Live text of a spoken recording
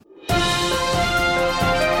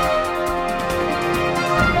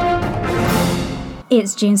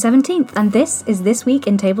It's June 17th, and this is This Week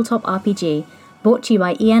in Tabletop RPG, brought to you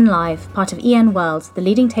by EN Live, part of EN World, the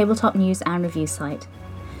leading tabletop news and review site.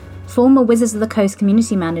 Former Wizards of the Coast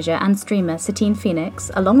community manager and streamer Satine Phoenix,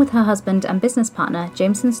 along with her husband and business partner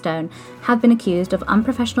Jameson Stone, have been accused of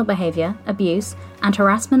unprofessional behaviour, abuse, and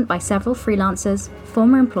harassment by several freelancers,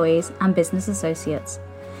 former employees, and business associates.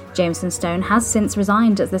 Jameson Stone has since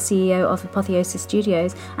resigned as the CEO of Apotheosis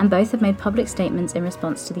Studios, and both have made public statements in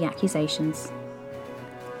response to the accusations.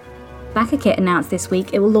 BackerKit announced this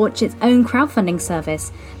week it will launch its own crowdfunding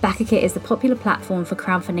service. BackerKit is the popular platform for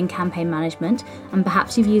crowdfunding campaign management, and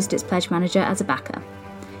perhaps you've used its pledge manager as a backer.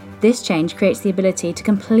 This change creates the ability to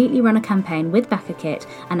completely run a campaign with BackerKit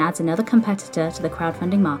and adds another competitor to the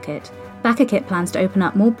crowdfunding market. BackerKit plans to open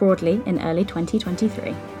up more broadly in early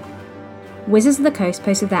 2023. Wizards of the Coast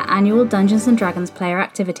posted their annual Dungeons & Dragons player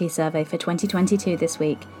activity survey for 2022 this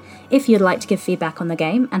week. If you'd like to give feedback on the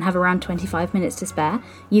game and have around 25 minutes to spare,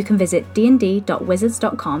 you can visit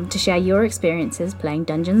dnd.wizards.com to share your experiences playing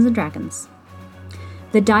Dungeons & Dragons.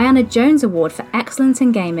 The Diana Jones Award for Excellence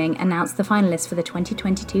in Gaming announced the finalists for the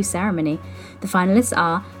 2022 ceremony. The finalists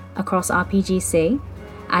are Across RPGC,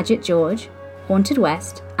 Adjit George, Haunted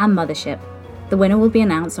West, and Mothership. The winner will be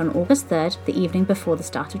announced on August 3rd, the evening before the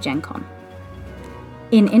start of Gen Con.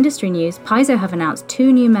 In industry news, Paizo have announced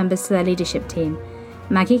 2 new members to their leadership team.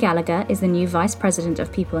 Maggie Gallagher is the new Vice President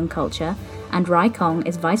of People and Culture, and Rai Kong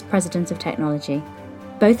is Vice President of Technology.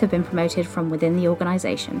 Both have been promoted from within the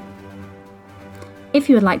organisation. If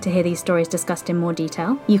you would like to hear these stories discussed in more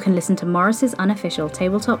detail, you can listen to Morris's unofficial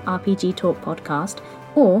Tabletop RPG Talk podcast,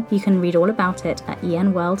 or you can read all about it at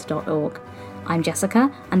enworld.org. I'm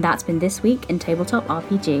Jessica, and that's been This Week in Tabletop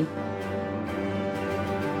RPG.